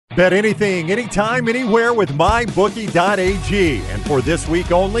Bet anything, anytime, anywhere with MyBookie.ag. And for this week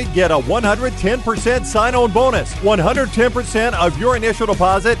only, get a 110% sign-on bonus. 110% of your initial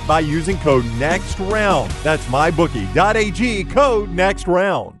deposit by using code NEXTROUND. That's MyBookie.ag, code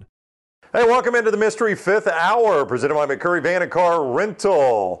NEXTROUND. Hey, welcome into the Mystery Fifth Hour, presented by McCurry Van & Car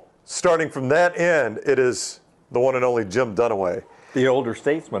Rental. Starting from that end, it is the one and only Jim Dunaway. The elder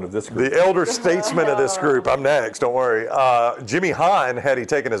statesman of this group. The elder statesman of this group. I'm next, don't worry. Jimmy Hahn, had he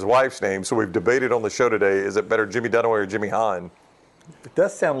taken his wife's name, so we've debated on the show today, is it better Jimmy Dunaway or Jimmy Hahn? It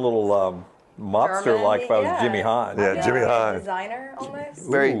does sound a little mobster-like if I was Jimmy Hahn. Yeah, Jimmy Hahn. Designer,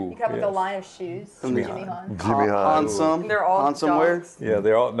 almost. Very. You come with a line of shoes from Jimmy Hahn. Jimmy Hahn. Handsome. They're all Hansomeware. Yeah,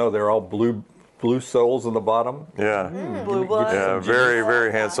 they're all blue soles in the bottom. Yeah. Blue blood. Yeah, very,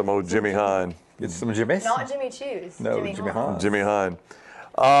 very handsome old Jimmy Hahn. Get some Jimmys. Not Jimmy Choos. No, Jimmy Hahn. Jimmy Hahn.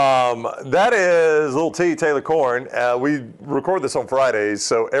 That is Little T, Taylor Corn. We record this on Fridays,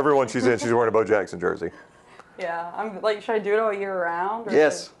 so everyone she's in, she's wearing a Bo Jackson jersey. Yeah, I'm like, should I do it all year round?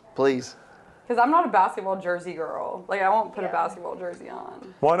 Yes, please. Because I'm not a basketball jersey girl. Like, I won't put a basketball jersey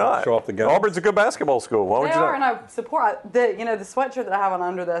on. Why not? Show off the guns. Auburn's a good basketball school. Why would They you are, and not? I support the sweatshirt that I have on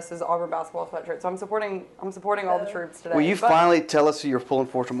under this is Auburn basketball sweatshirt. So I'm supporting all the troops today. Will you But- finally tell us who you're pulling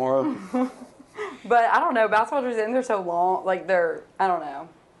for tomorrow? But I don't know, basketball jerseys, and they're so long. Like I don't know.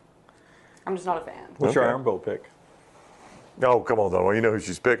 I'm just not a fan. What's your Iron Bowl pick? Oh, come on, though. You know who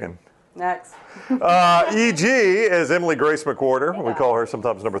she's picking. Next. EG is Emily Grace McWhorter. We call her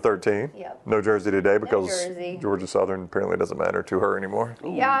sometimes number 13. Yep. No jersey today because jersey. Georgia Southern apparently doesn't matter to her anymore.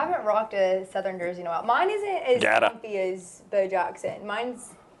 Yeah, I haven't rocked a Southern jersey in a while. Mine isn't as Gotta. comfy as Bo Jackson. Mine's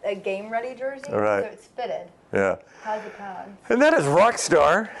a game-ready jersey, All right. so it's fitted. Yeah. How's it pads? And that is rock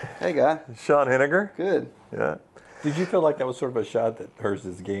star Hey, guy. Sean Henniger. Good. Yeah. Did you feel like that was sort of a shot that hers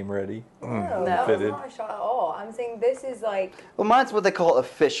is game ready? No, that was Fitted. not a shot at all. I'm saying this is like, Well, mine's what they call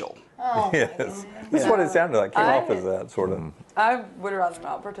official. oh my Yes. goodness. That's what it sounded like. Came I- off as that sort of. I would rather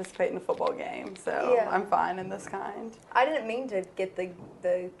not participate in a football game, so Yeah. I'm fine in this kind. I didn't mean to get the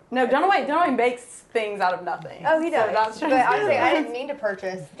No, Dunaway makes things out of nothing. Oh, he So does. that's But just- I'm saying I didn't mean to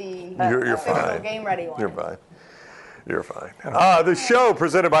purchase the You're official fine. game-ready one. You're fine. You're fine. The show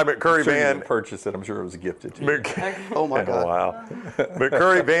presented by McCurry Sure you Van. didn't purchase it. I'm sure it was gifted to you. Oh, my God. Wow.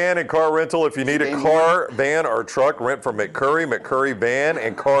 McCurry Van and Car Rental. If you need a car, van, or truck, rent from McCurry. McCurry Van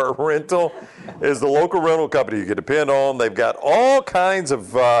and Car Rental is the local rental company you can depend on. They've got all kinds of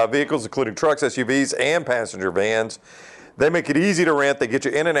vehicles, including trucks, SUVs, and passenger vans. They make it easy to rent. They get you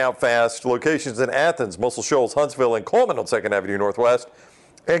in and out fast. Locations in Athens, Muscle Shoals, Huntsville, and Coleman on 2nd Avenue Northwest.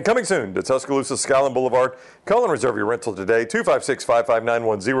 And coming soon to Tuscaloosa, Skyline Boulevard. Call and reserve your rental today,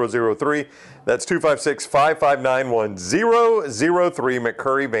 256-559-1003. That's 256-559-1003,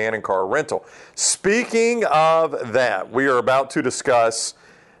 McCurry Van and Car Rental. Speaking of that, we are about to discuss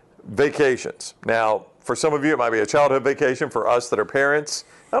vacations. Now, for some of you, it might be a childhood vacation. For us that are parents,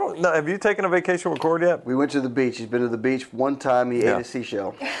 I don't know. Have you taken a vacation with Cord yet? We went to the beach. He's been to the beach one time. He Yeah. ate a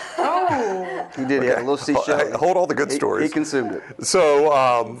seashell. Oh. He did. He had a little seashell. Hey, hold all the good He stories. consumed it.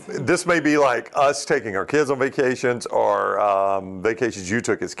 So this may be like us taking our kids on vacations or vacations you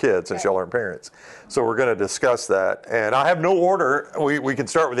took as kids since y'all aren't parents. So we're going to discuss that. And I have no order. We can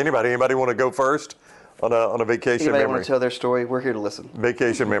start with anybody. Anybody want to go first on a vacation Anybody memory? want to tell their story? We're here to listen.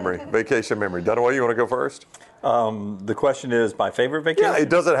 Vacation memory. Vacation memory. Dunaway, you want to go first? The question is my favorite vacation? Yeah, it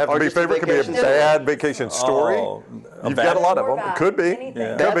doesn't have to Or be just a favorite. It could be a vacation bad vacation story. Oh, You've bad- got a lot of Or them. It bad. could be. Anything.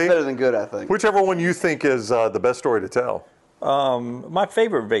 Yeah. That's Could be. better than good, I think. Whichever one you think is the best story to tell. My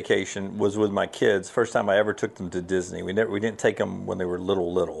favorite vacation was with my kids. First time I ever took them to Disney. We didn't take them when they were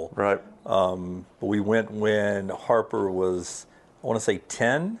little. Right. But we went when Harper was, I want to say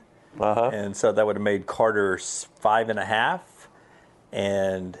 10. And so that would have made Carter 5.5.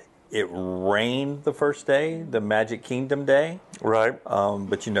 And it rained the first day, the Magic Kingdom day. Right.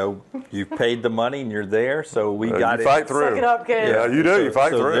 But you paid the money and you're there, so we got you it. fight through. Suck it up, kids. Yeah, you do. You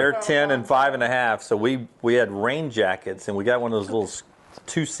fight so through. they're 10 and 5.5. So we had rain jackets, and we got one of those little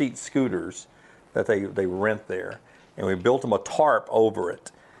 2-seat scooters that they rent there, and we built them a tarp over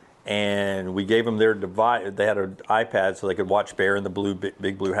it, and we gave them their device. They had an iPad so they could watch Bear in the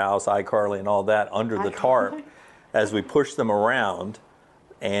Big Blue House, iCarly, and all that under the tarp as we pushed them around,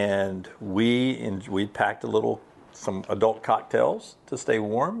 and we packed some adult cocktails to stay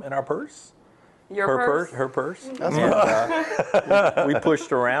warm in our purse. Her purse. And, we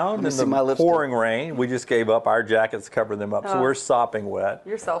pushed around in see my the lipstick. pouring rain. We just gave up. Our jackets covered them up, so we're sopping wet.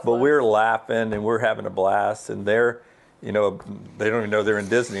 You're selfless. But we're laughing and we're having a blast. And they're, they don't even know they're in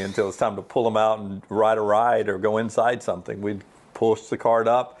Disney until it's time to pull them out and ride a ride or go inside something. We'd push the cart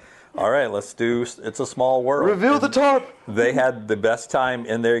up. all right, let's do It's a Small World. Reveal the tarp. They had the best time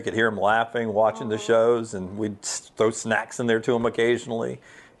in there. You could hear them laughing, watching the shows, and we'd throw snacks in there to them occasionally.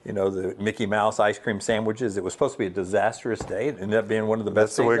 You know, the Mickey Mouse ice cream sandwiches. It was supposed to be a disastrous day. It ended up being one of the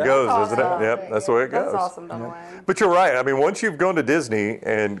best That's the way it days goes, That's isn't it? awesome. Yep, that's the way it goes. That's awesome, Dunaway. But you're right. I mean, once you've gone to Disney,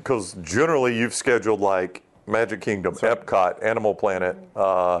 and because generally you've scheduled like Magic Kingdom, Epcot, Animal Planet,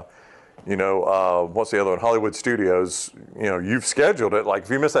 what's the other one? Hollywood Studios. You know, you've scheduled it. Like if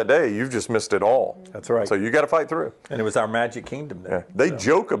you miss that day, you've just missed it all. That's right. So you got to fight through. And it was our Magic Kingdom there. They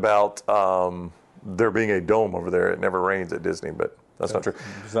joke about there being a dome over there. It never rains at Disney, but that's not true.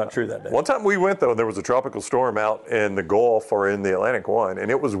 It's not true that day. One time we went, though, and there was a tropical storm out in the Gulf or in the Atlantic one,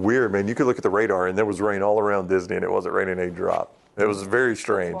 and it was weird, man. You could look at the radar, and there was rain all around Disney, and it wasn't raining a drop. It was very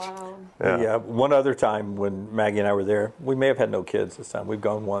strange. Wow. Yeah. One other time when Maggie and I were there, we may have had no kids this time. We've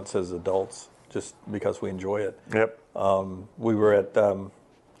gone once as adults just because we enjoy it. Yep. We were at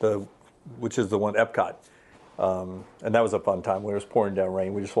which is the one, Epcot. And that was a fun time when it was pouring down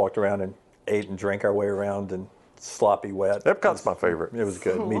rain. We just walked around and ate and drank our way around and sloppy wet. Epcot's my favorite. It was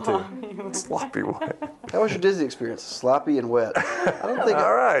good. Me too. Sloppy wet. How was your Disney experience? Sloppy and wet. I don't think.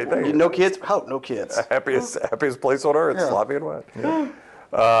 All right. Thank you. No kids? How? No kids. Happiest place on earth, Yeah. sloppy and wet.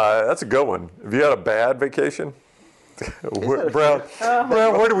 That's a good one. Have you had a bad vacation? Brown,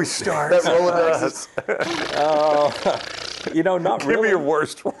 where do we start? That Rolodex is Not Give really. me your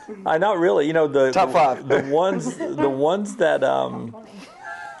worst one. Not really. You know, the Top five. The ones that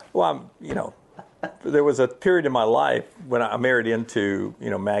there was a period in my life when I married into,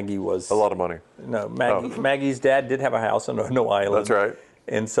 Maggie was A lot of money. No, Maggie's dad did have a house on No Island. That's right.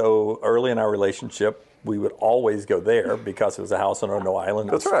 And so early in our relationship, we would always go there because it was a house on No Island.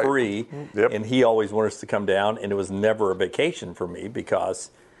 It That's was right. free. Yep. And he always wanted us to come down, and it was never a vacation for me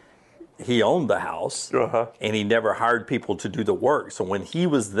because he owned the house and he never hired people to do the work. So when he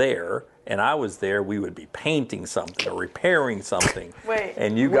was there and I was there, we would be painting something or repairing something. Wait.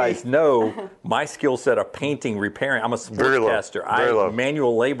 And you guys know my skill set of painting, repairing. I'm a Very low. sportscaster. Very low.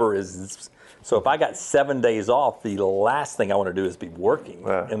 Manual labor is. So if I got 7 days off, the last thing I want to do is be working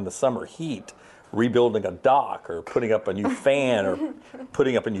in the summer heat, rebuilding a dock or putting up a new fan or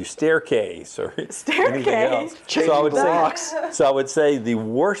putting up a new staircase or anything else. Changing blocks. So I would say the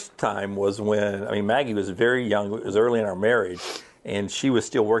worst time was when, Maggie was very young. It was early in our marriage, and she was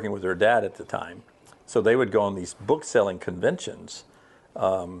still working with her dad at the time. So they would go on these book selling conventions.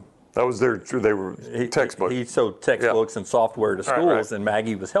 That was they were textbook. He sold textbooks and software to schools, right. and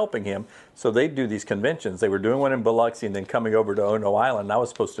Maggie was helping him. So they'd do these conventions. They were doing one in Biloxi and then coming over to Ono Island. And I was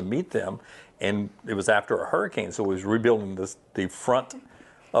supposed to meet them, and it was after a hurricane, so we was rebuilding the front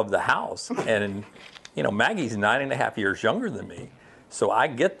of the house. And Maggie's 9.5 years younger than me. So I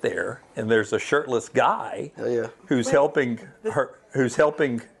get there, and there's a shirtless guy who's helping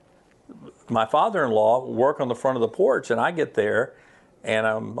my father-in-law work on the front of the porch, and I get there. And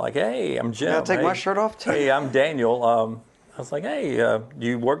I'm like, hey, I'm Jim. Can I take my shirt off too? Hey, I'm Daniel. I was like, hey, do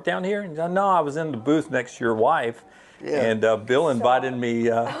you work down here? And no, I was in the booth next to your wife. Yeah. And Bill invited me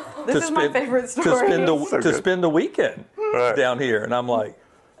This is my favorite story. to spend the weekend down here. And I'm like,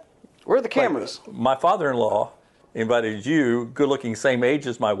 Where are the cameras? my father-in-law invited you, good-looking, same age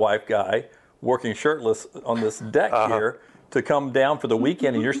as my wife guy, working shirtless on this deck here, to come down for the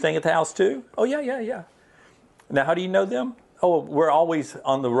weekend, and you're staying at the house too? Oh, yeah. Now, how do you know them? Oh, we're always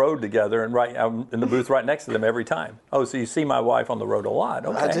on the road together, and I'm in the booth right next to them every time. Oh, so you see my wife on the road a lot?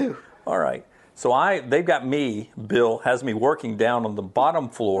 Okay. I do. All right. So they've got me. Bill has me working down on the bottom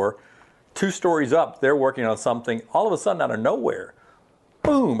floor, 2 stories up. They're working on something. All of a sudden, out of nowhere,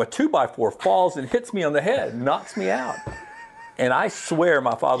 boom! A 2x4 falls and hits me on the head, knocks me out. And I swear,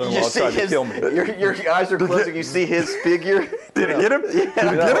 my father-in-law tried to kill me. Your eyes are closing. You see his figure. Did it get him?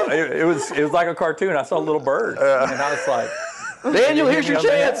 It was like a cartoon. I saw a little bird, and I was like, Daniel, here's hit your me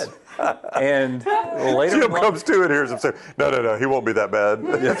on the chance. head. And later, Jim comes to and hears him say, no, he won't be that bad.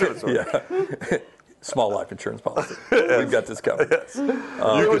 yeah. Small life insurance policy. We've got this covered.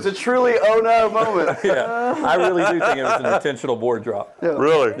 It was a truly oh no moment. Yeah, I really do think it was an intentional board drop.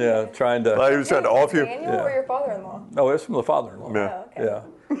 Really? Yeah, trying to. He was trying to off you? Daniel or your father-in-law? No, it was from the father-in-law. Yeah. Oh, okay. Yeah,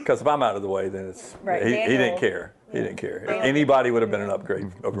 because if I'm out of the way, then it's Right, he Daniel. didn't care. He didn't care. Anybody would have been an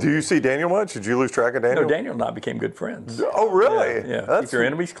upgrade. Over Do you see Daniel much? Did you lose track of Daniel? No, Daniel and I became good friends. Oh, really? Yeah. Keep your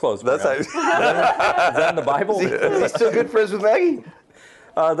enemies close. That's Brown. how, Is that in the Bible? Is he still good friends with Maggie?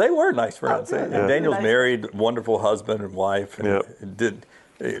 They were nice friends. Yeah. Daniel's Nice. married, wonderful husband and wife. And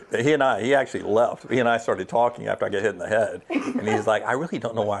he actually left. He and I started talking after I got hit in the head. And he's like, I really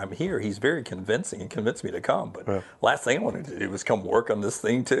don't know why I'm here. He's very convincing and convinced me to come. But last thing I wanted to do was come work on this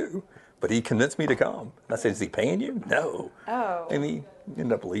thing too. But he convinced me to come. I said, is he paying you? No. Oh. And he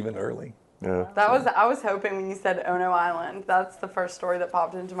ended up leaving early. Yeah. I was hoping when you said Ono Island, that's the first story that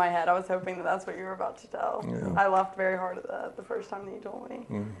popped into my head. I was hoping that that's what you were about to tell. Yeah. I laughed very hard at that the first time that you told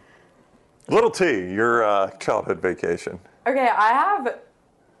me. Little T, your childhood vacation. Okay, I have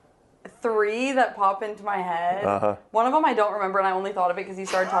 3 that pop into my head. Uh-huh. One of them I don't remember, and I only thought of it because you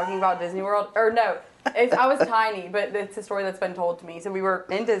started talking about Disney World. Or no, I was tiny, but it's a story that's been told to me. So we were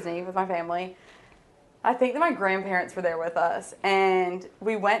in Disney with my family. I think that my grandparents were there with us, and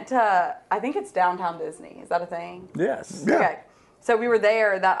we went to, I think it's Downtown Disney. Is that a thing? Yes. Yeah. Okay. So we were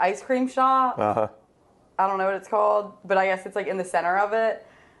there, that ice cream shop. Uh-huh. I don't know what it's called, but I guess it's like in the center of it.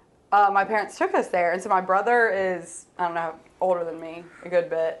 My parents took us there, and so my brother is, I don't know, older than me a good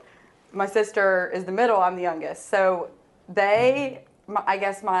bit. My sister is the middle, I'm the youngest. So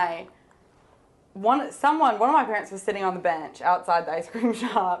one of my parents was sitting on the bench outside the ice cream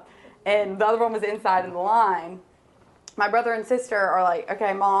shop, and the other one was inside in the line. My brother and sister are like,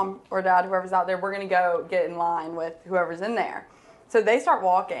 okay, mom or dad, whoever's out there, we're going to go get in line with whoever's in there. So they start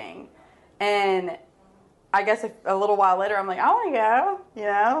walking, and I guess a little while later, I'm like, I want to go, you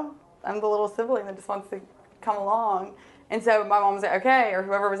know? I'm the little sibling that just wants to come along. And so my mom was like, okay, or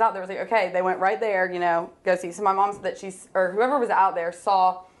whoever was out there was like, okay. They went right there, you know, go see. So my mom said that or whoever was out there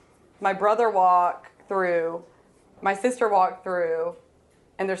saw my brother walk through, my sister walk through,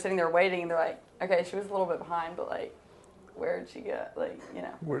 and they're sitting there waiting, and they're like, okay, she was a little bit behind, but like, where'd she go? Like, you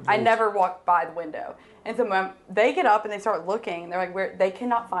know, I never walked by the window. And so they get up and they start looking, and they're like, they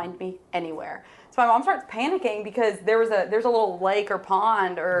cannot find me anywhere. So my mom starts panicking because there's a little lake or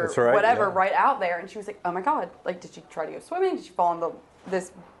pond or whatever right out there, and she was like, oh my God, like, did she try to go swimming? Did she fall in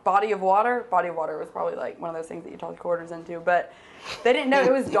this body of water? Body of water was probably like one of those things that you toss quarters into, but they didn't know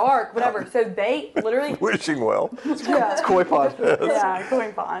it was dark, whatever. So they literally Wishing well. yeah. It's koi pond. Yeah,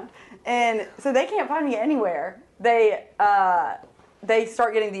 koi pond. And so they can't find me anywhere. They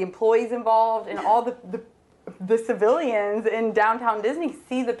start getting the employees involved, and all the civilians in downtown Disney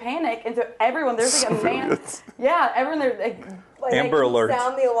see the panic, and so everyone, there's like a man. Yeah, everyone there. Like, Amber they alert.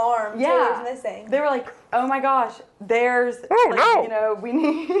 Sound the alarm. Yeah, Taylor's missing. they were like, "Oh my gosh, there's no. you know, we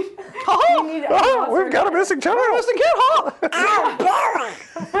need We've got a missing child. Missing kid,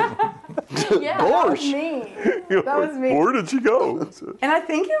 yeah, that was me. That was me. Where did she go? And I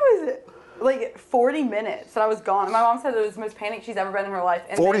think it was like 40 minutes that I was gone. And my mom said it was the most panicked she's ever been in her life.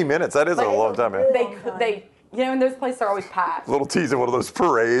 And 40 minutes. That is a like, long time, man. They you know, and those places are always packed. Little T's in one of those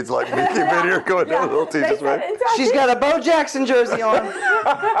parades, like Mickey been here going down Little T's They this said- way. and so I She's think got a Bo Jackson jersey on.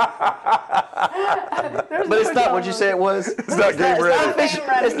 there's But it's no not what you say it was. It's not game ready.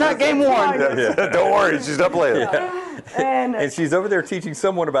 It's not game one. Yeah, don't worry, she's not playing. And she's over there teaching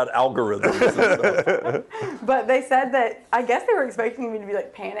someone about algorithms and stuff. but they said that I guess they were expecting me to be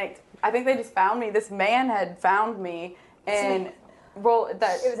like panicked. I think they just found me. This man had found me, and well,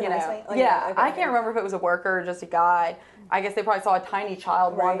 that It was a you nice know, man? Like, yeah. okay. I can't remember if it was a worker or just a guy. I guess they probably saw a tiny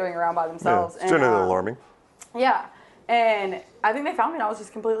child Right. wandering around by themselves. It's generally alarming. Yeah, and I think they found me, and I was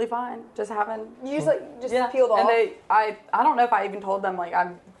just completely fine, just having. You just like just Yeah, peeled off. and I don't know if I even told them like I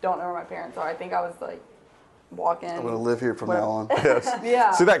don't know where my parents are. I think I was like walking. I'm gonna live here from now on.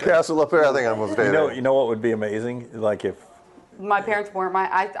 Yeah. See that castle up there? I think I'm gonna stay there. You know what would be amazing? Like if My parents weren't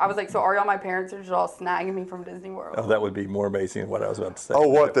I was like, so are y'all my parents, or just all snagging me from Disney World? that would be more amazing than what I was about to say. Oh,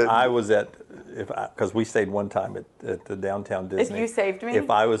 what If the- I was at because we stayed one time at the downtown Disney. you saved me? If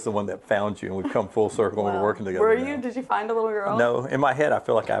I was the one that found you and we've come full circle and we're working together. Were now. you? Did you find a little girl? No, in my head, I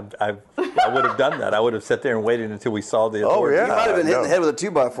feel like I would have done that. I would have sat there and waited until we saw the Oh, authorities. yeah. You might have been hit in no. the head with a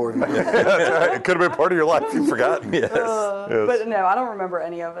 2x4. That's right. It could have been part of your life you've forgotten. Yes. Yes. But no, I don't remember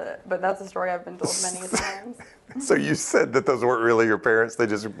any of it. But that's a story I've been told many times. So you said that those weren't really your parents; they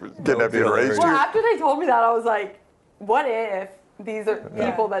just kidnapped you and raised Well, you. after they told me that, I was like, what if these are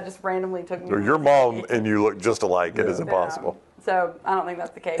people that just randomly took me? Or your mom and you look just alike. It is Yeah. impossible. So I don't think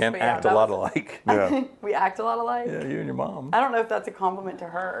that's the case. And but yeah, act a that lot was- alike. Yeah. We act a lot alike. Yeah, you and your mom. I don't know if that's a compliment to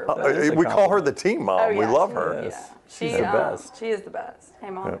her. But It's a We call her compliment. the team mom. Oh, We yeah, love she- her. Yes. Yeah. She's the best. She is the best. Hey,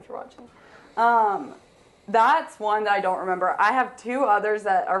 Mom, Yeah. if you're watching. That's one that I don't remember. I have two others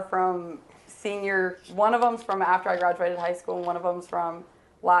that are from senior. One of them's from after I graduated high school, and one of them's from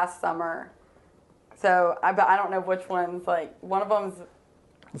last summer. So, but I don't know which one's like. One of them's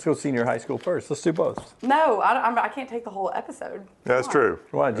Let's go senior high school first. Let's do both. no. I can't take the whole episode. That's true.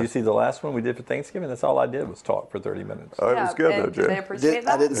 Why? Did you see the last one we did for Thanksgiving? That's all I did was talk for 30 minutes. Oh, it was good and though, did they Jay. appreciate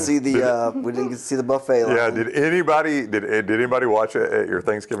that? I didn't see the we didn't get to see the buffet line. Yeah. Did anybody watch it at your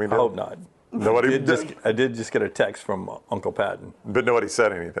Thanksgiving I dinner? hope not. Nobody. I did just get a text from Uncle Patton. But nobody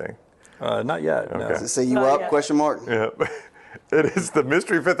said anything. Not yet. No. Okay. Does it say you Not up? yet. Question mark. Yeah. It is the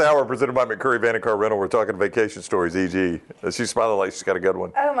Mystery Fifth Hour presented by McCurry Van and Car Rental. We're talking vacation stories, E.G. She's smiling like she's got a good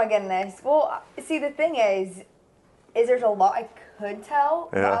one. Oh my goodness. Well, see, the thing is there's a lot I could tell,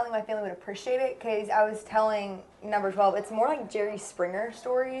 but I Yeah. don't think my family would appreciate it because I was telling number 12. It's more like Jerry Springer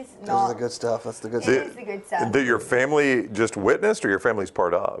stories. Those Not, are the good stuff. That's the good It stuff. is the good stuff. That your family just witnessed or your family's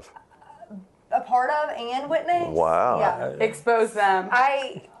part of? A part of and witness. Wow. Yeah. Expose them.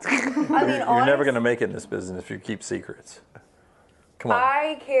 I mean, You're never going to make it in this business if you keep secrets. Come on.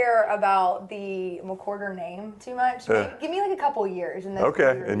 I care about the McCorder name too much. Give me like a couple years. And then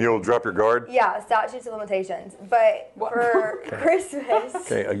Okay, and you'll drop your guard? Yeah, statutes of limitations. But for Christmas,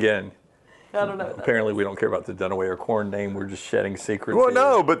 Okay, again, I don't know. What that apparently we don't care about the Dunaway or Corn name. We're just shedding secrets. Well, here.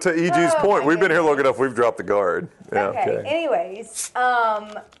 no, but to E.G.'s Oh, point, my we've been here long goodness. enough, we've dropped the guard. Yeah. okay. Anyways,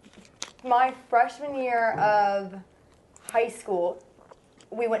 my freshman year of high school,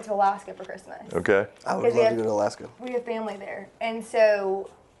 we went to Alaska for Christmas. Okay. I would Because love to go to Alaska. We have family there. And so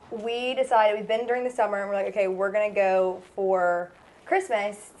we decided, we've been during the summer, and we're like, okay, we're going to go for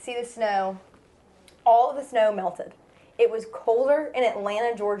Christmas, see the snow. All of the snow melted. It was colder in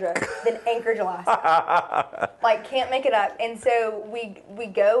Atlanta, Georgia than Anchorage, Alaska. Like, can't make it up. And so we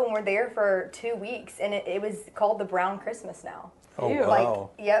go, and we're there for 2 weeks, and it was called the Brown Christmas now. Oh, Ew. wow.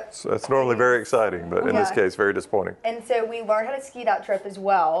 Like, yep. So that's normally very exciting, but in this Yeah. case, very disappointing. And so we learned how to ski that trip as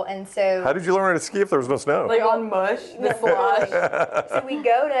well. And so How did you learn how to ski if there was no snow? Like on mush, the slush. So we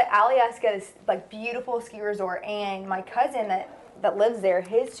go to Alyeska, this like beautiful ski resort, and my cousin that lives there,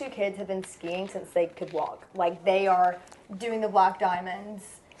 his 2 kids have been skiing since they could walk. Like they are doing the Black Diamonds,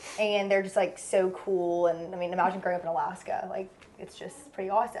 and they're just like so cool. And I mean, imagine growing up in Alaska, like it's just pretty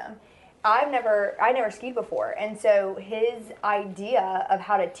awesome. I never skied before, and so his idea of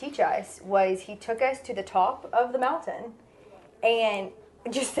how to teach us was he took us to the top of the mountain, and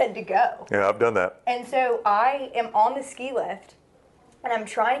just said to go. Yeah, I've done that. And so I am on the ski lift and I'm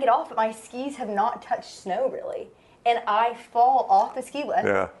trying to get off, but my skis have not touched snow really. And I fall off the ski lift.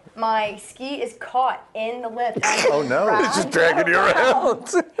 Yeah. My ski is caught in the lift. Oh no, it's just dragging you around.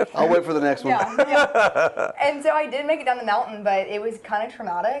 I'll wait for the next one. Yeah. And so I did make it down the mountain, but it was kind of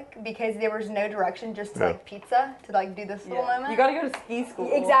traumatic because there was no direction just to Yeah. like pizza to like do this little moment. You gotta go to ski school.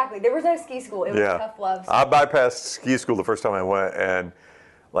 Exactly. There was no ski school. It was Yeah. tough love. I bypassed ski school the first time I went, and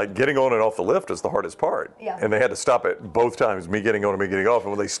like getting on and off the lift is the hardest part. Yeah. And they had to stop it both times, me getting on and me getting off.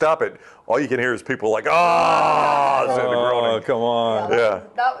 And when they stop it, all you can hear is people like, ah, and the Oh, groaning. come on. Yeah.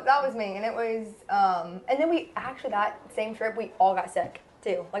 That was me, and it was, and then we actually that same trip we all got sick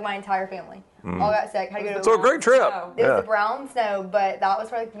too, like my entire family all got sick. Had to go to So a great trip. Snow. It was Yeah. the brown snow, but that was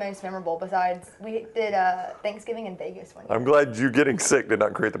probably the most memorable. Besides, we did Thanksgiving in Vegas one year. I'm glad you getting sick did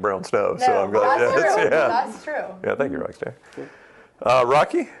not create the brown snow. so No, I'm glad. that's true. yeah. That's true. Yeah, thank you, Roxanne.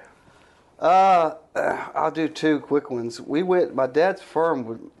 Rocky? I'll do 2 quick ones. We went. My dad's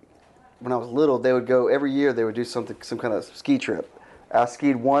firm when I was little. They would go every year. They would do some kind of ski trip. I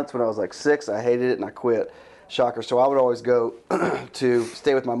skied once when I was like 6. I hated it and I quit. Shocker. So I would always go to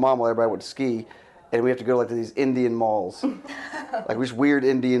stay with my mom while everybody went to ski, and we have to go like to these Indian malls, like these weird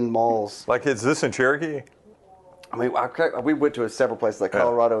Indian malls. Like, is this in Cherokee? I mean, we went to several places like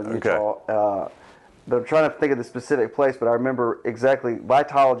Colorado and Okay. Utah. But I'm trying to think of the specific place, but I remember exactly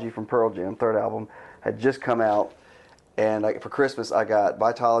Vitology from Pearl Jam, 3rd album, had just come out. And like for Christmas, I got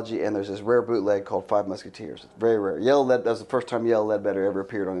Vitology, and there's this rare bootleg called Five Musketeers. It's very rare. That was the first time Yellow Ledbetter ever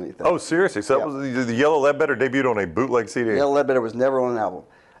appeared on anything. Oh, seriously? So that was the Yellow Ledbetter debuted on a bootleg CD? Yellow Ledbetter was never on an album.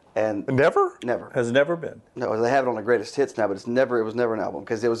 And Never? never. Has never been. No, they have it on the greatest hits now, but it was never an album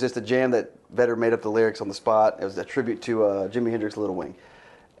because it was just a jam that Vedder made up the lyrics on the spot. It was a tribute to Jimi Hendrix, Little Wing.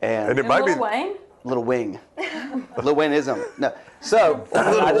 And it And might Lil be. Wayne? Little Wing. Lil Wayne is on it. No. So,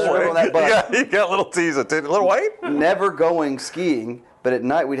 I just remember on that bus. Yeah, you got little teaser. Little Wayne? Never going skiing, but at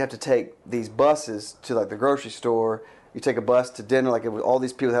night we'd have to take these buses to like the grocery store. You take a bus to dinner, like it was all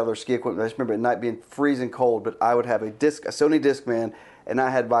these people have their ski equipment. I just remember at night being freezing cold, but I would have a Sony Discman, and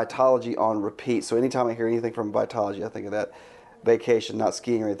I had Vitology on repeat. So anytime I hear anything from Vitology, I think of that vacation, not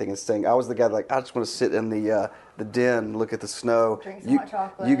skiing or anything, and saying I was the guy like I just want to sit in the den, look at the snow. Drink some hot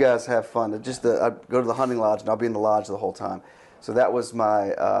chocolate. You guys have fun. I'd go to the hunting lodge and I'll be in the lodge the whole time. So that was my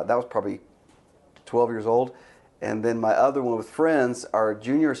that was probably 12 years old. And then my other one with friends, our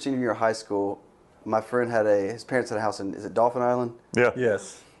junior or senior year of high school, my friend his parents had a house in, is it Dolphin Island? Yeah.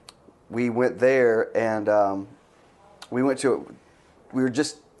 Yes. We went there and we were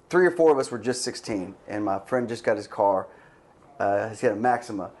just, 3 or 4 of us were just 16. And my friend just got his car. He had a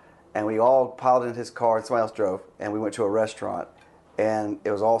Maxima. And we all piled in his car and somebody else drove. And we went to a restaurant. And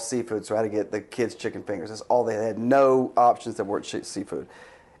it was all seafood, so I had to get the kids' chicken fingers. That's all they had. No options that weren't seafood.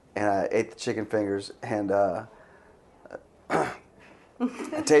 And I ate the chicken fingers, and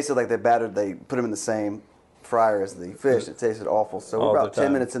It tasted like they put them in the same fryer as the fish. It tasted awful. So All we're the about 10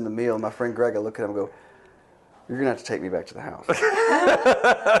 time. minutes in the meal, and my friend Greg, I look at him and go, "You're going to have to take me back to the house."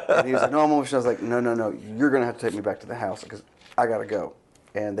 And he was like, "No, I'm almost." I was like, "No, you're going to have to take me back to the house because I got to go."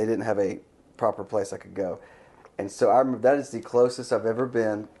 And they didn't have a proper place I could go. And so I remember that is the closest I've ever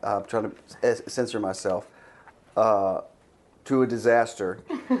been, trying to censor myself, to a disaster.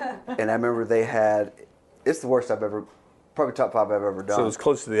 And I remember they had, it's the worst I've ever, probably top 5 I've ever done. So it was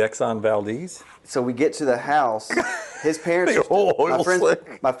close to the Exxon Valdez. So we get to the house. His parents, Big old oil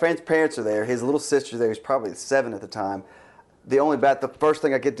slick. my friend's parents are there. His little sister there, who's probably 7 at the time. The first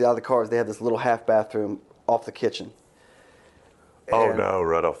thing I get out of the car is they have this little half bathroom off the kitchen. Oh And, no,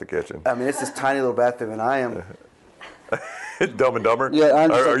 right off the kitchen. I mean, it's this tiny little bathroom, and I am. Dumb and Dumber? Yeah, I'm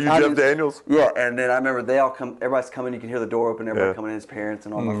just Are like, you Jeff Daniels? Yeah, and then I remember they all come. Everybody's coming. You can hear the door open. Everybody Yeah. coming in. His parents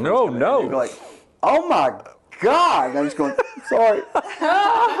and all my friends. No, coming in. no. And you're like, oh my God! And I'm just going, sorry.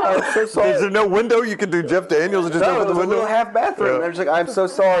 I'm so sorry. Is there no window you can do Jeff Daniels and just No, it open was the a window? little half bathroom. And I'm just like, I'm so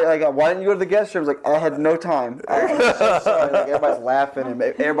sorry. Like, why didn't you go to the guest room? I was like, I had no time. I'm so sorry. Like, everybody's laughing and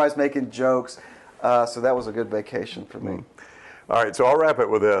everybody's making jokes. So that was a good vacation for me. All right, so I'll wrap it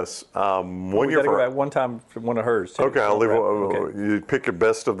with this. One We year got to go for back one time for one of hers. Too. okay, I'll leave. Okay. You pick your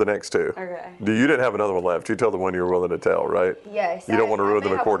best of the next 2. Okay. You didn't have another one left. You tell the one you were willing to tell, right? Yes. You don't want to I ruin may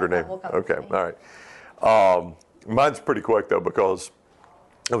the have recorder a name. couple come Okay, to me. all right. Mine's pretty quick though because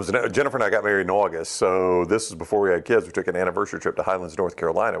it was Jennifer and I got married in August, so this is before we had kids. We took an anniversary trip to Highlands, North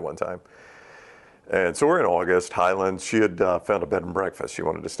Carolina one time. And so we're in August, Highlands. She had found a bed and breakfast she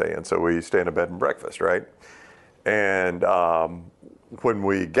wanted to stay in, so we stay in a bed and breakfast, right? And when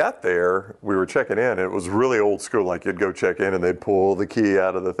we got there, we were checking in, and it was really old school. Like you'd go check in, and they'd pull the key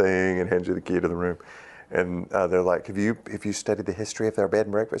out of the thing and hand you the key to the room. And they're like, "Have you studied the history of our bed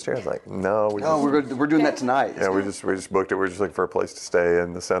and breakfast here?" I was like, "No, we just, Oh, we're doing that tonight. yeah, we just booked it. We're just looking for a place to stay,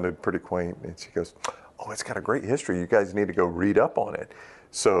 and it sounded pretty quaint." And she goes, "Oh, it's got a great history. You guys need to go read up on it."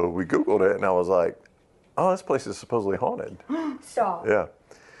 So we Googled it, and I was like, "Oh, this place is supposedly haunted." Stop. Yeah.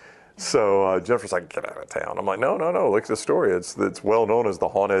 So Jennifer's like, "Get out of town." I'm like, no. Look at the story. It's well known as the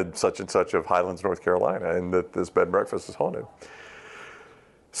haunted such and such of Highlands, North Carolina, and that this bed and breakfast is haunted.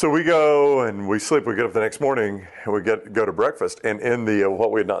 So we go and we sleep. We get up the next morning and we go to breakfast. And in the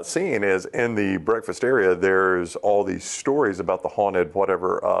what we had not seen is in the breakfast area, there's all these stories about the haunted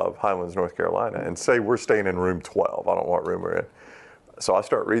whatever of Highlands, North Carolina. And say we're staying in room 12. I don't know what room we're in. So I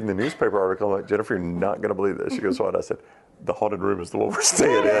start reading the newspaper article. I'm like, "Jennifer, you're not going to believe this." She goes, "What?" I said, "The haunted room is the one we're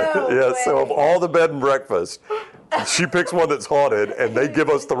staying No in." Yeah. So of way. all the bed and breakfast, she picks one that's haunted, and they give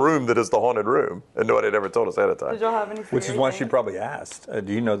us the room that is the haunted room, and nobody had ever told us ahead of time. Did y'all have any? Which is scary why she things? probably asked.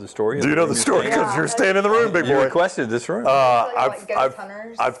 Do you know the story? of Do you know room the you're story? staying in? Because you're staying in the room, big You boy. requested this room. Like ghost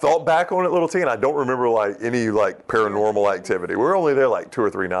hunters? I've thought back on it, little T, and I don't remember like any like paranormal activity. We were only there like 2 or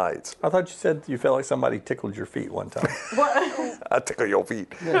 3 nights. I thought you said you felt like somebody tickled your feet one time. I tickle your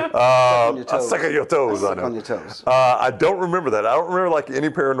feet. On your I toes. suck at your toes. I Suck know. on your toes. I don't remember that. I don't remember like any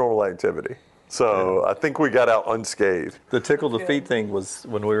paranormal activity. So I think we got out unscathed. The tickle the feet thing was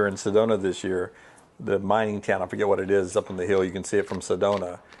when we were in Sedona this year. The mining town, I forget what it is, up on the hill. You can see it from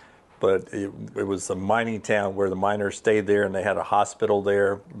Sedona. But it was a mining town where the miners stayed there, and they had a hospital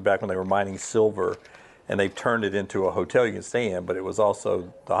there back when they were mining silver. And they've turned it into a hotel you can stay in, but it was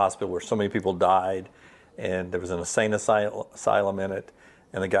also the hospital where so many people died. And there was an insane asylum in it.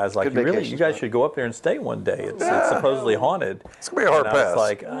 And the guy's like, Good you vacation guys spot. should go up there and stay one day. It's supposedly haunted. It's gonna be a hard and I pass. was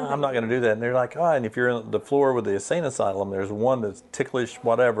like, I'm not going to do that. And they're like, and if you're on the floor with the insane asylum, there's one that's ticklish,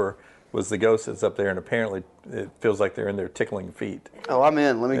 whatever, was the ghost that's up there. And apparently it feels like they're in there tickling feet. Oh, I'm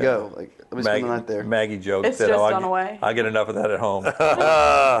in. Let me go. Like, let me spend the night there. Maggie joked, It's said, just I gone away. get enough of that at home.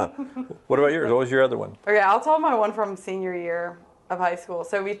 What about yours? What was your other one? Okay, I'll tell my one from senior year of high school.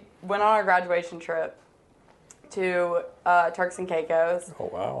 So we went on our graduation trip to Turks and Caicos. Oh,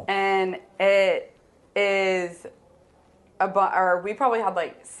 wow. And it is we probably had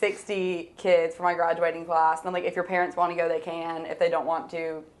like 60 kids for my graduating class. And I'm like, if your parents want to go, they can. If they don't want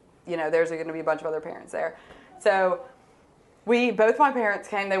to, there's going to be a bunch of other parents there. So both my parents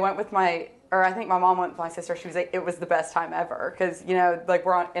came. They went with I think my mom went with my sister. She was like, it was the best time ever. Because, like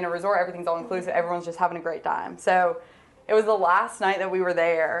we're in a resort, everything's all inclusive. Everyone's just having a great time. So it was the last night that we were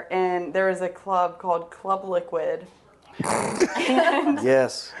there. And there was a club called Club Liquid.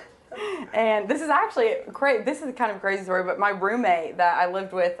 Yes. And this is actually this is a kind of crazy story, but my roommate that I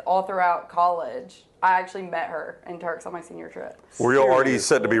lived with all throughout college, I actually met her in Turks on my senior trip. Were you already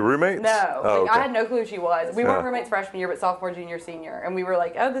set to be roommates? No, Oh, I had no clue who she was. We weren't Yeah. roommates freshman year, but sophomore, junior, senior, and we were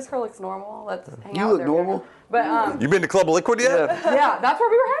like, "Oh, this girl looks normal. Let's hang You out." look with her. normal? But You been to Club Liquid yet? Yeah. yeah, that's where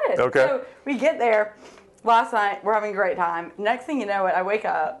we were headed. Okay. So we get there, last night we're having a great time. Next thing you know, I wake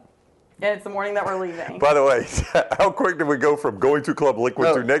up and it's the morning that we're leaving. By the way, how quick did we go from going to Club Liquid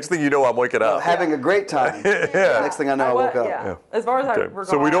No. to next thing you know, I'm waking up? Having a great time. Next thing I know, I woke up. Yeah. As far as I Okay. recall.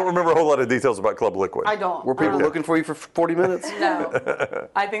 So we don't remember a whole lot of details about Club Liquid. I don't. Were people looking for you for 40 minutes? No.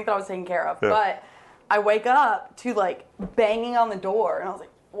 I think that I was taken care of. But I wake up to like banging on the door and I was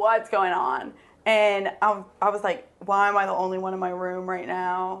like, what's going on? And I was like, why am I the only one in my room right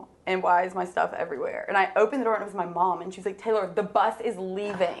now? And why is my stuff everywhere? And I opened the door and it was my mom. And she was like, Taylor, the bus is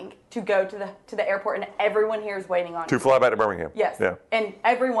leaving to go to the airport and everyone here is waiting on you. To fly back to Birmingham. Yes. Yeah. And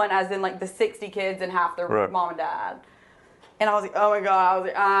everyone, as in like the 60 kids and half their Right. mom and dad. And I was like, oh my God. I was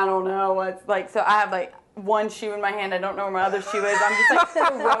like, I don't know what's like. So I have like one shoe in my hand. I don't know where my other shoe is. I'm just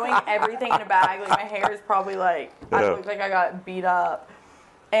like throwing everything in a bag. Like my hair is probably like, I look like I got beat up.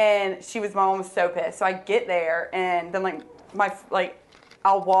 And my mom was so pissed. So I get there and then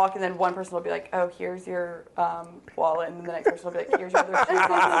I'll walk and then one person will be like, oh, here's your wallet. And then the next person will be like, here's your other shoes. And I'm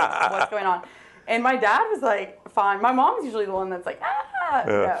like, what's going on? And my dad was like, fine. My mom's usually the one that's like,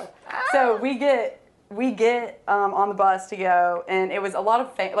 no. So we get on the bus to go, and it was a lot of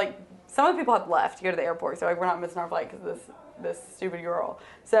some of the people had left to go to the airport, so like we're not missing our flight because this stupid girl.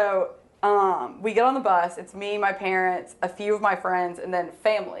 So we get on the bus. It's me, my parents, a few of my friends, and then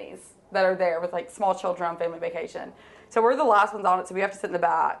families that are there with like small children on family vacation. So we're the last ones on it, so we have to sit in the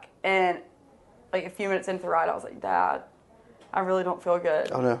back. And like a few minutes into the ride, I was like, Dad, I really don't feel good.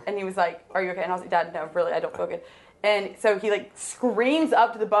 Oh, no. And he was like, are you okay? And I was like, Dad, no, really, I don't feel good. And so he like screams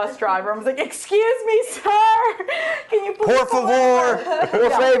up to the bus driver. I was like, excuse me, sir. Can you please Por pull favor. over?" Por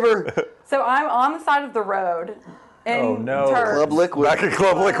favor. So I'm on the side of the road. In Oh, no. Turks. Club Liquid. Back at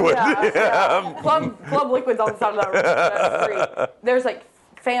Club Liquid. Yeah. Club Liquid's on the side of the street. There's like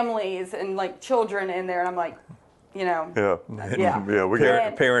families and like children in there, and I'm like, you know. Yeah. Yeah. Yeah, we get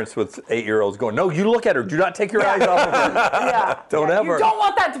And- Parents with 8-year-olds going, no, you look at her. Do not take your eyes off of her. Yeah. Don't Yeah, ever. You don't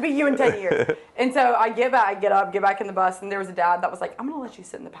want that to be you in 10 years. And so I get back in the bus, and there was a dad that was like, I'm going to let you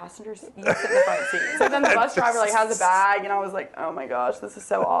sit in the passenger seat. You sit in the front seat. So then the bus driver like has a bag, and I was like, oh my gosh, this is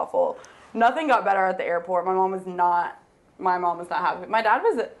so awful. Nothing got better at the airport. My mom was not happy. My dad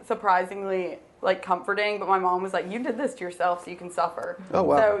was surprisingly like comforting, but my mom was like, you did this to yourself so you can suffer. Oh,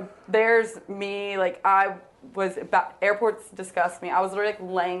 wow. So there's me, like airports disgust me. I was literally like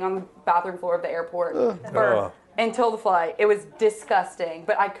laying on the bathroom floor of the airport until the flight. It was disgusting,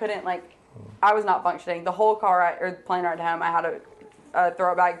 but I couldn't I was not functioning. The whole plane ride home, I had a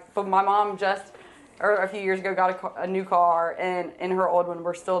throw bag. But my mom a few years ago got a new car, and in her old one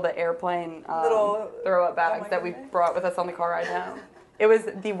were still the airplane Little throw up bags that we brought with us on the car ride home. It was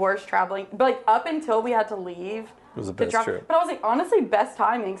the worst traveling, but like up until we had to leave. It was the best trip. But I was like, honestly, best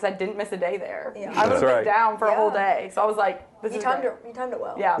timing because I didn't miss a day there. Yeah. I would have That's right. been down for a whole Yeah. day. So I was like, this You is timed great. it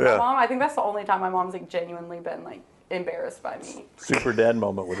well. Yeah, Yeah. my mom, I think that's the only time my mom's like genuinely been like embarrassed by me. Super dad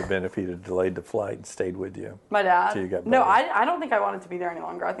moment would have been if he'd have delayed the flight and stayed with you. My dad. Till you got No, better. I don't think I wanted to be there any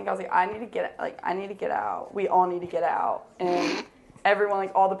longer. I think I was like, I need to get out. We all need to get out. And everyone,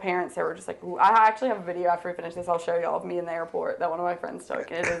 like all the parents there were just like, ooh. I actually have a video after we finish this. I'll show y'all of me in the airport that one of my friends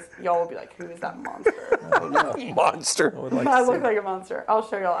took. And y'all will be like, who is that monster? monster. I would like I to see look like a monster. I'll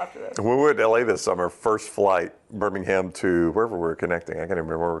show y'all after this. When we went to LA this summer, first flight, Birmingham to wherever we were connecting. I can't even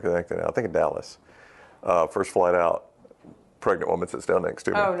remember where we're connecting now. I think in Dallas. First flight out, pregnant woman sits down next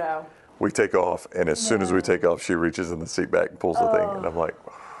to me. Oh no. We take off, and as soon as we take off, she reaches in the seat back and pulls the thing. And I'm like,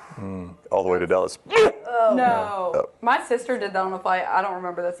 all the way to Dallas. No. My sister did that on a flight. I don't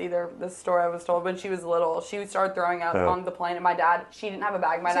remember this either. This story I was told when she was little. She started throwing up on the plane, and my dad, she didn't have a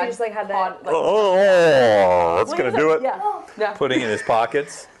bag. My So you dad just, like, had caught, that- Oh, that's going to do it? Yeah. Yeah. Putting in his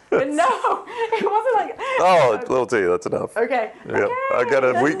pockets. But no, it wasn't like. Oh, a little tea, that's enough. Okay. Yep. I got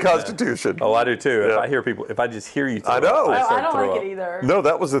a weak constitution. Oh, I do too. Yeah. If I just hear you throw I know. up, No, No, start I don't throw like up. it either. No,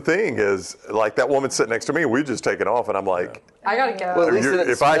 that was the thing is, like, that woman sitting next to me, we just taken off, and I'm like, I gotta go. Well, at least it didn't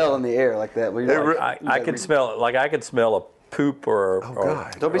If I- smell in the air like that. Where you're like, I could smell it. Like I could smell a poop or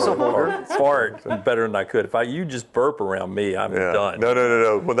God. Don't be so vulgar. fart better than I could. If you just burp around me, I'm yeah. done.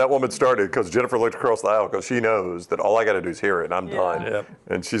 No. When that woman started, because Jennifer looked across the aisle, because she knows that all I got to do is hear it, and I'm done. Yep.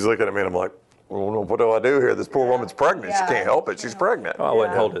 And she's looking at me, and I'm like, well, what do I do here? This poor woman's pregnant. She can't help it. She's pregnant. Well, I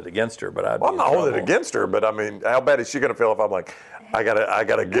wouldn't hold it against her, but I'd. Well, I'm not holding it against her, but I mean, how bad is she going to feel if I'm like, I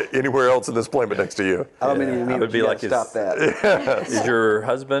gotta get anywhere else in this plane but next to you? I don't mean to I mean, would but be you like gotta stop that. Is your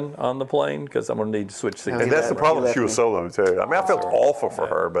husband on the plane? Because I'm gonna need to switch seats. And that's the problem. He She was left solo too. I mean, I felt awful for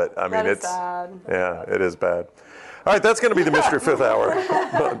her, but I mean, That is it's sad. yeah, it is bad. All right, that's going to be the mystery fifth hour.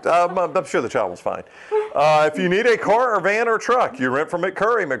 But, I'm sure the child was fine. If you need a car or van or truck, you rent from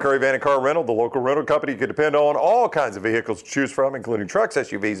McCurry. McCurry Van and Car Rental, the local rental company you can depend on. All kinds of vehicles to choose from, including trucks,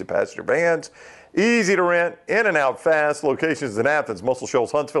 SUVs, and passenger vans. Easy to rent, in and out fast. Locations in Athens, Muscle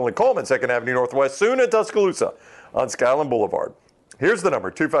Shoals, Huntsville, and Coleman, 2nd Avenue Northwest, soon in Tuscaloosa on Skyland Boulevard. Here's the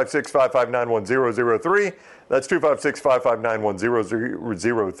number, 256-559-1003. That's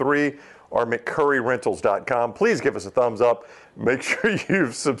 256-559-1003, or McCurryRentals.com. Please give us a thumbs up. Make sure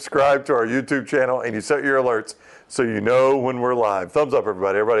you've subscribed to our YouTube channel and you set your alerts so you know when we're live. Thumbs up,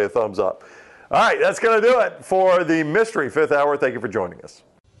 everybody. Everybody a thumbs up. All right, that's going to do it for the Mystery Fifth Hour. Thank you for joining us.